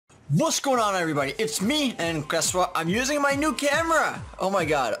What's going on, everybody? It's me, and guess what? I'm using my new camera. Oh my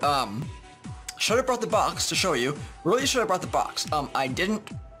god. Should have brought the box to show you. Really should have brought the box. I didn't.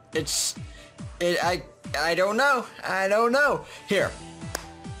 I don't know. I don't know. Here.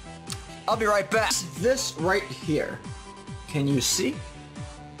 I'll be right back. This right here. Can you see?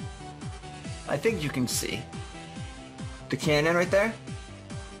 I think you can see. The Canon right there?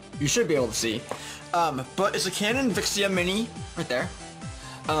 You should be able to see. But it's a Canon Vixia Mini right there.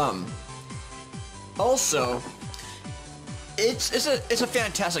 Also, it's a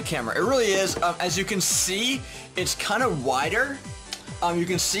fantastic camera. It really is. As you can see, it's kind of wider. You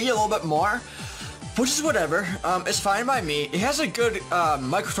can see a little bit more, which is whatever. It's fine by me. It has a good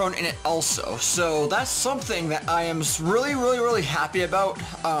microphone in it also, so that's something that I am really happy about.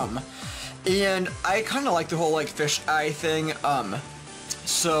 And I kind of like the whole like fisheye thing.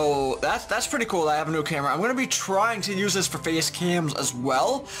 So that's pretty cool that I have a new camera. I'm going to be trying to use this for face cams as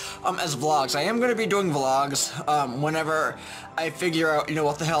well, as vlogs. I am going to be doing vlogs, whenever I figure out,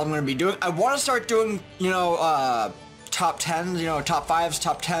 what the hell I'm going to be doing. I want to start doing, top 10s, top 5s,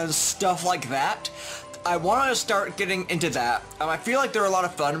 top 10s, stuff like that. I want to start getting into that. I feel like they're a lot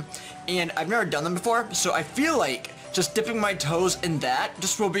of fun, and I've never done them before, so I feel like just dipping my toes in that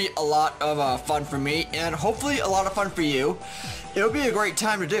just will be a lot of fun for me, and hopefully a lot of fun for you. It'll be a great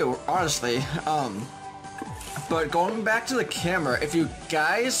time to do, honestly. But going back to the camera, if you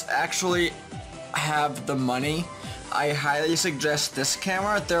guys actually have the money, I highly suggest this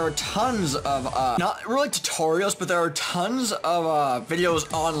camera. There are tons of, not really tutorials, but there are tons of videos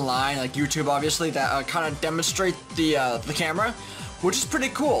online, like YouTube obviously, that kind of demonstrate the camera, which is pretty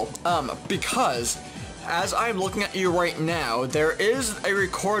cool, because as I'm looking at you right now, there is a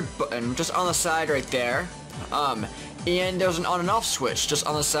record button just on the side right there, and there's an on and off switch just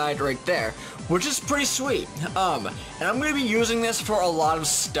on the side right there, which is pretty sweet. And I'm going to be using this for a lot of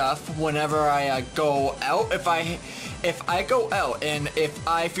stuff whenever I go out. If I go out and if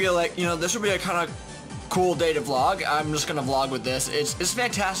I feel like, this would be a kind of cool day to vlog, I'm just going to vlog with this. It's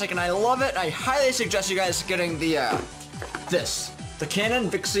fantastic and I love it. I highly suggest you guys getting the Canon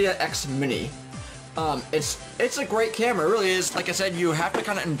Vixia X Mini. It's a great camera, it really is. Like I said, you have to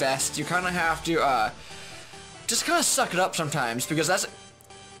kind of invest. You kind of have to, just kind of suck it up sometimes, because that's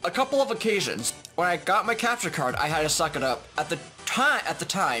a couple of occasions. When I got my capture card, I had to suck it up. At the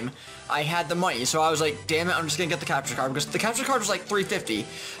time, I had the money, so I was like, damn it, I'm just gonna get the capture card, because the capture card was like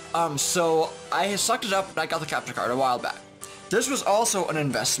 $350. So I sucked it up, and I got the capture card a while back. This was also an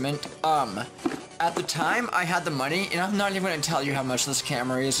investment. At the time, I had the money, and I'm not even gonna tell you how much this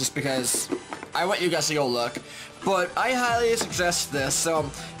camera is, just because I want you guys to go look. But I highly suggest this, so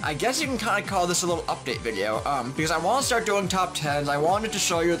I guess you can kind of call this a little update video, because I want to start doing top 10s. I wanted to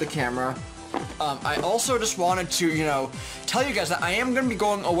show you the camera. I also just wanted to, tell you guys that I am going to be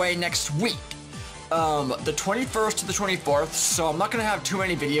going away next week, the 21st to the 24th, so I'm not going to have too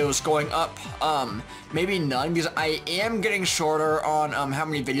many videos going up, maybe none, because I am getting shorter on how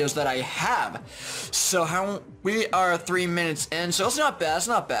many videos that I have. So we are 3 minutes in, so it's not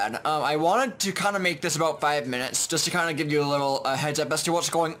bad, I wanted to kind of make this about 5 minutes, just to kind of give you a little heads up as to what's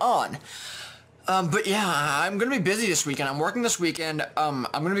going on. But yeah, I'm gonna be busy this weekend. I'm working this weekend. I'm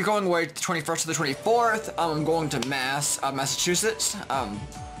gonna be going away the 21st to the 24th. I'm going to Massachusetts.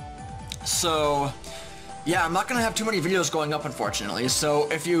 So yeah, I'm not gonna have too many videos going up, unfortunately. So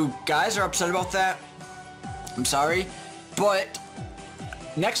if you guys are upset about that, I'm sorry. But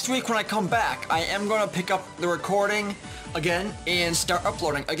next week when I come back, I am gonna pick up the recording again and start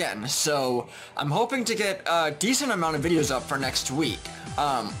uploading again. So I'm hoping to get a decent amount of videos up for next week.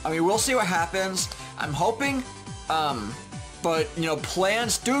 We'll see what happens. I'm hoping, but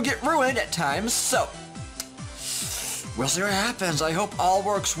plans do get ruined at times, so we'll see what happens. I hope all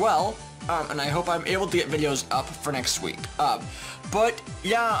works well, and I hope I'm able to get videos up for next week. But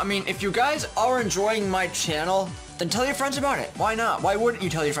yeah, if you guys are enjoying my channel, then tell your friends about it. Why not? Why wouldn't you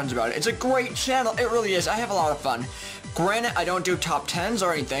tell your friends about it? It's a great channel. It really is. I have a lot of fun. Granted, I don't do top 10s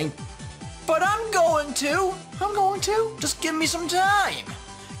or anything, but I'm going to. Just give me some time.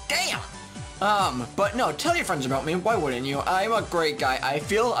 Damn. But no, tell your friends about me. Why wouldn't you? I'm a great guy, I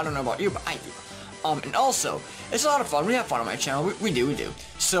feel. I don't know about you, but I do. And also, it's a lot of fun. We have fun on my channel. We do.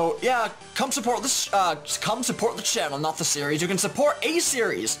 So yeah, come support this. Come support the channel, not the series. You can support a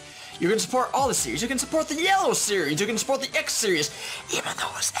series. You can support all the series. You can support the yellow series. You can support the X series, even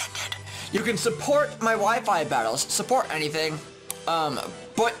though it's ended. You can support my Wi-Fi battles. Support anything.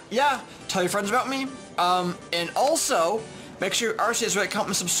 But yeah, tell your friends about me. And also, make sure you RCS right, comment,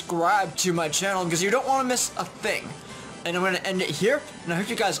 and subscribe to my channel, because you don't want to miss a thing. And I'm going to end it here, and I hope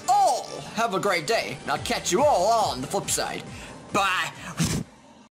you guys all have a great day, and I'll catch you all on the flip side. Bye!